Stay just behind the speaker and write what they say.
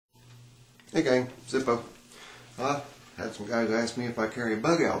Hey gang, Zippo. Had some guys ask me if I carry a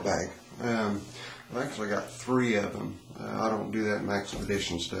bug out bag. I've actually got 3 of them. I don't do that Max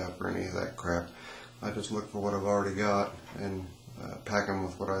Edition stuff or any of that crap. I just look for what I've already got and pack them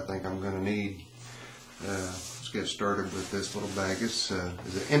with what I think I'm going to need. Let's get started with this little bag. This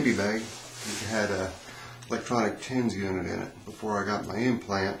is an empty bag. It had a electronic TENS unit in it. Before I got my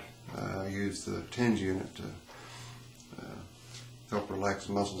implant, I used the TENS unit to help relax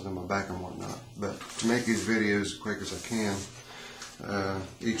the muscles in my back and whatnot. But to make these videos as quick as I can,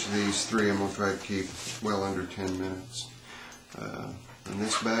 each of these 3 I'm going to try to keep well under 10 minutes. In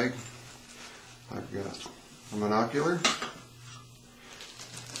this bag, I've got a monocular.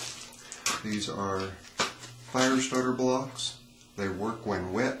 These are fire starter blocks. They work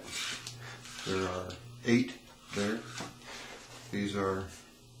when wet. There are 8 there.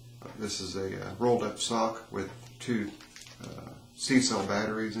 This is a rolled up sock with 2 C-cell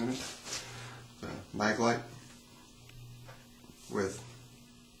batteries in it. Maglite with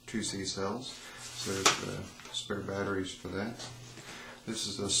 2 C-cells. So there's spare batteries for that. This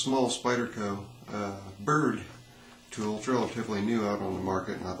is a small Spyderco bird tool. It's relatively new out on the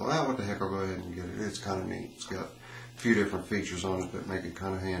market, and I thought, what the heck, I'll go ahead and get it. It's kind of neat. It's got a few different features on it that make it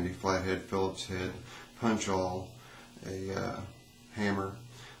kind of handy. Flathead, Phillips head, punch-all, a hammer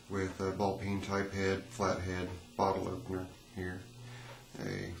with a ball peen type head, flathead, bottle opener here,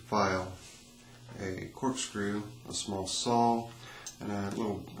 a file, a corkscrew, a small saw, and a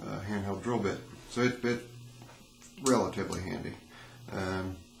little handheld drill bit. So it's relatively handy.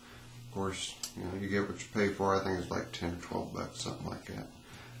 Of course, you get what you pay for. I think it's like 10 or 12 bucks, something like that.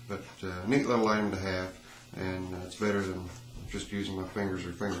 But neat little item to have, and it's better than just using my fingers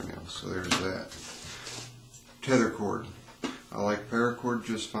or fingernails. So there's that. Tether cord. I like paracord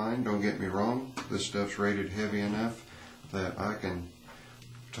just fine, don't get me wrong. This stuff's rated heavy enough that I can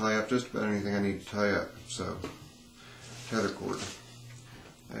tie up just about anything I need to tie up. So, tether cord.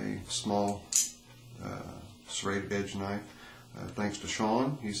 A small serrated edge knife. Thanks to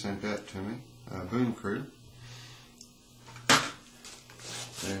Sean, he sent that to me. Boom Crew.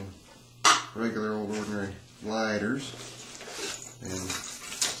 And regular old ordinary lighters.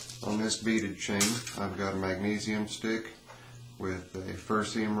 And on this beaded chain, I've got a magnesium stick with a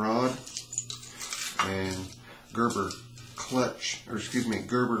Furcium rod and Gerber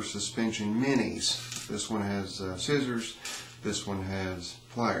Gerber suspension minis. This one has scissors, this one has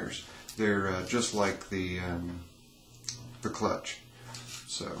pliers. They're just like the clutch.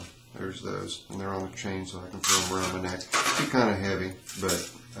 So there's those, and they're on a chain so I can throw them around my neck. They're kind of heavy, but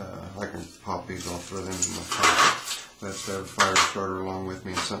I can pop these off, throw them in my pocket. That's to have a fire starter along with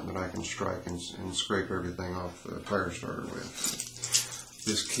me, and something that I can strike and scrape everything off the fire starter with.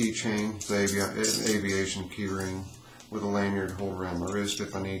 This keychain, the aviation key ring with a lanyard to hold around my wrist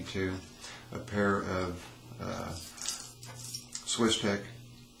if I need to. A pair of Swiss-Tech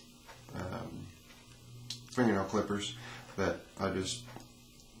fingernail clippers that I just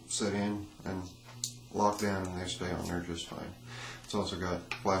set in and lock down, and they stay on there just fine. It's also got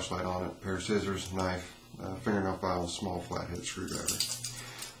a flashlight on it, a pair of scissors, knife, fingernail file, small flathead screwdriver.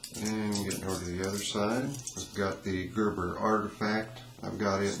 And getting over to the other side, I've got the Gerber Artifact. I've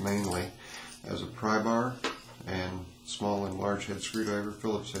got it mainly as a pry bar and small and large head screwdriver,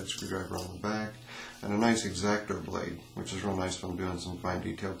 Phillips head screwdriver on the back, and a nice X-Acto blade, which is real nice if I'm doing some fine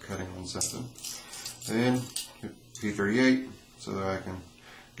detail cutting on something. And P38, so that I can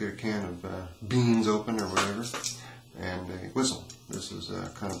get a can of beans open or whatever, and a whistle. This is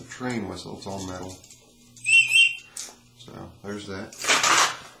kind of a train whistle. It's all metal. So there's that.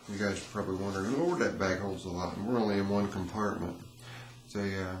 You guys are probably wondering, Lord, that bag holds a lot, and we're only in one compartment. It's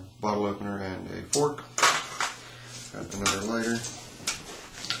a bottle opener and a fork. Got another lighter.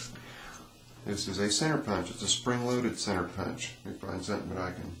 This is a center punch. It's a spring-loaded center punch. Let me find something that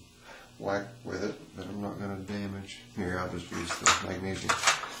I can whack with it that I'm not going to damage. Here, I'll just use the magnesium.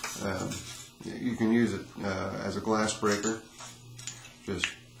 You can use it as a glass breaker. Just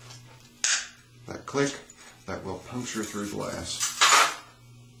that click, that will puncture through glass.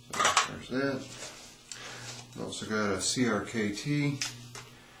 So there's that. I've also got a CRKT.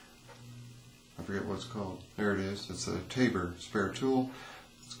 I forget what it's called. There it is. It's a Tabor spare tool.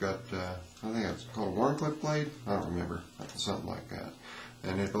 It's got, I think it's called a Warncliffe blade. I don't remember. Something like that.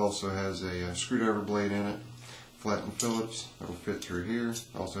 And it also has a screwdriver blade in it, flattened Phillips. That'll fit through here.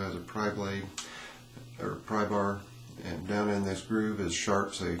 Also has a pry blade, or pry bar. And down in this groove is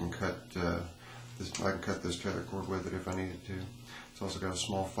sharp, so you can cut I can cut this tether cord with it if I needed to. It's also got a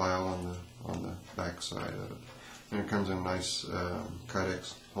small file on the back side of it. And it comes in a nice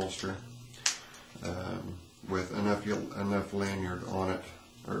Kydex holster with enough lanyard on it,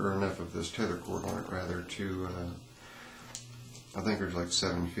 or enough of this tether cord on it rather to, I think there's like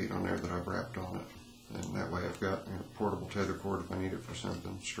 7 feet on there that I've wrapped on it. And that way I've got, you know, portable tether cord if I need it for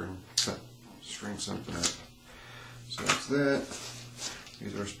something, string something up. So that's that.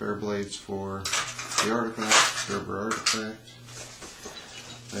 These are spare blades for the Artifact, Gerber Artifact.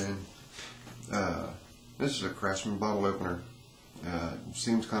 And this is a Craftsman bottle opener.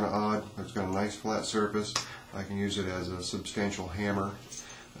 Seems kind of odd. It's got a nice flat surface. I can use it as a substantial hammer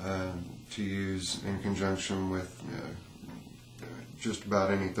to use in conjunction with just about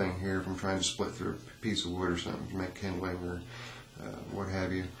anything here, if I'm trying to split through a piece of wood or something to make kindling or what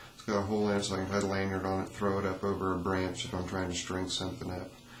have you. It's got a hole in it so I can tie a lanyard on it, throw it up over a branch if I'm trying to string something up.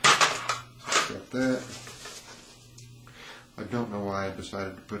 So got that. I don't know why I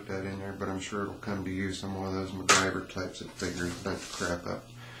decided to put that in there, but I'm sure it'll come to use. I'm one of those MacGyver types that figures a bunch of crap up.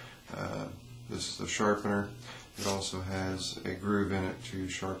 This is a sharpener. It also has a groove in it to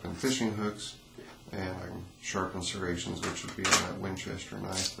sharpen fishing hooks, and I can sharpen serrations, which would be on that Winchester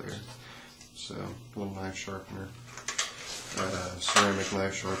knife there. So, little knife sharpener. Ceramic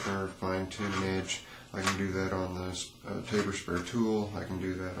knife sharpener, fine-tune edge. I can do that on the Tabor spare tool. I can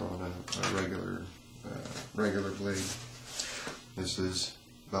do that on a regular blade. This is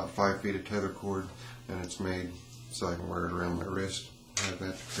about 5 feet of tether cord, and it's made so I can wear it around my wrist. I have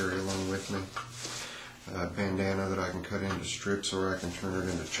that to carry along with me. Bandana that I can cut into strips, or I can turn it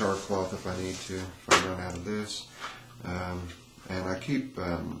into char cloth if I need to, if I run out of this. And I keep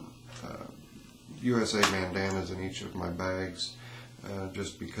USA bandanas in each of my bags,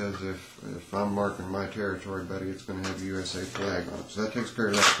 just because if I'm marking my territory, buddy, it's going to have a USA flag on it. So that takes care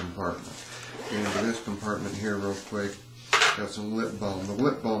of that compartment. Get into this compartment here real quick. Got some lip balm. The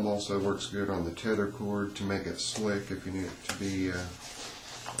lip balm also works good on the tether cord to make it slick if you need it to be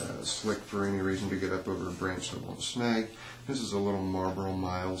slick for any reason, to get up over a branch that won't snag. This is a little Marlboro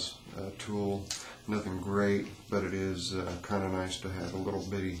Miles tool. Nothing great, but it is kind of nice to have a little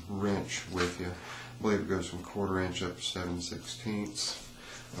bitty wrench with you. I believe it goes from 1/4 inch up to 7/16.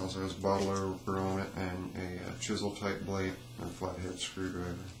 It also has a bottle opener on it and a chisel type blade and a flathead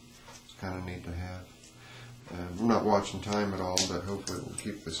screwdriver. It's kind of neat to have. I'm not watching time at all, but hopefully we'll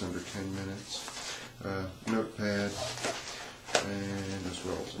keep this under 10 minutes. Notepad, and as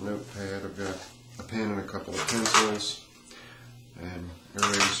well as a notepad, I've got a pen and a couple of pencils, and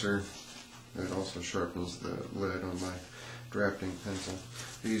eraser. It also sharpens the lead on my drafting pencil.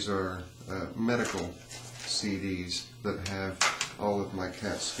 These are medical CDs that have all of my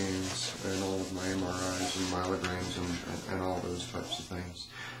CAT scans and all of my MRIs and myelograms and all those types of things.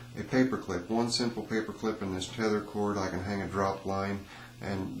 A paper clip, one simple paper clip in this tether cord. I can hang a drop line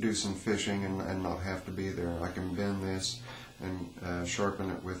and do some fishing and not have to be there. I can bend this and sharpen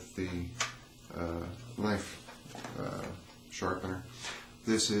it with the knife sharpener.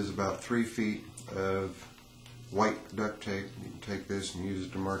 This is about 3 feet of white duct tape. You can take this and use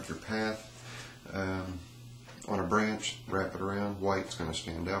it to mark your path on a branch, wrap it around. White's going to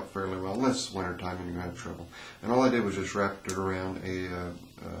stand out fairly well, unless it's winter time and you're going to have trouble. And all I did was just wrap it around a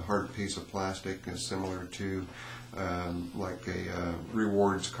hard piece of plastic, similar to like a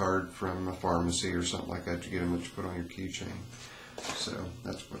rewards card from a pharmacy or something like that. You get them that you put on your keychain. So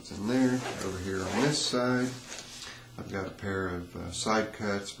that's what's in there. Over here on this side, I've got a pair of side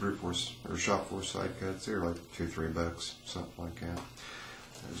cuts, brute force or shop force side cuts. They're like $2-3, something like that.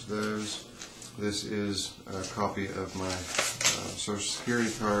 There's those. This is a copy of my Social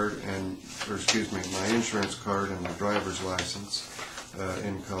Security card my insurance card and my driver's license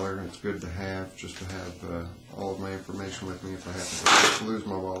in color. It's good to have, just to have all of my information with me if I happen to lose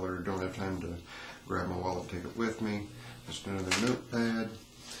my wallet or don't have time to grab my wallet and take it with me. Just another notepad.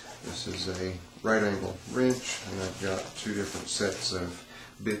 This is a right angle wrench, and I've got 2 different sets of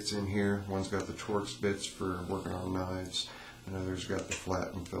bits in here. One's got the Torx bits for working on knives. Another's got the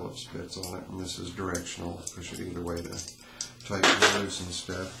flat and Phillips bits on it, and this is directional. Push it either way to tighten and loosen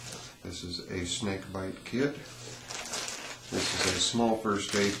stuff. This is a snake bite kit. This is a small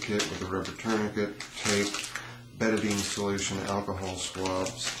first aid kit with a rubber tourniquet, tape, betadine solution, alcohol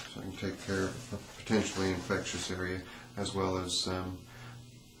swabs, so I can take care of a potentially infectious area, as well as some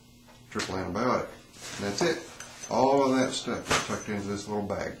triple antibiotic. And that's it. All of that stuff is tucked into this little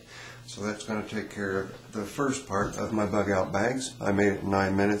bag. So that's going to take care of the first part of my bug out bags. I made it in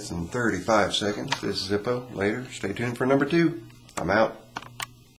 9 minutes and 35 seconds. This is Zippo. Later. Stay tuned for number 2. I'm out.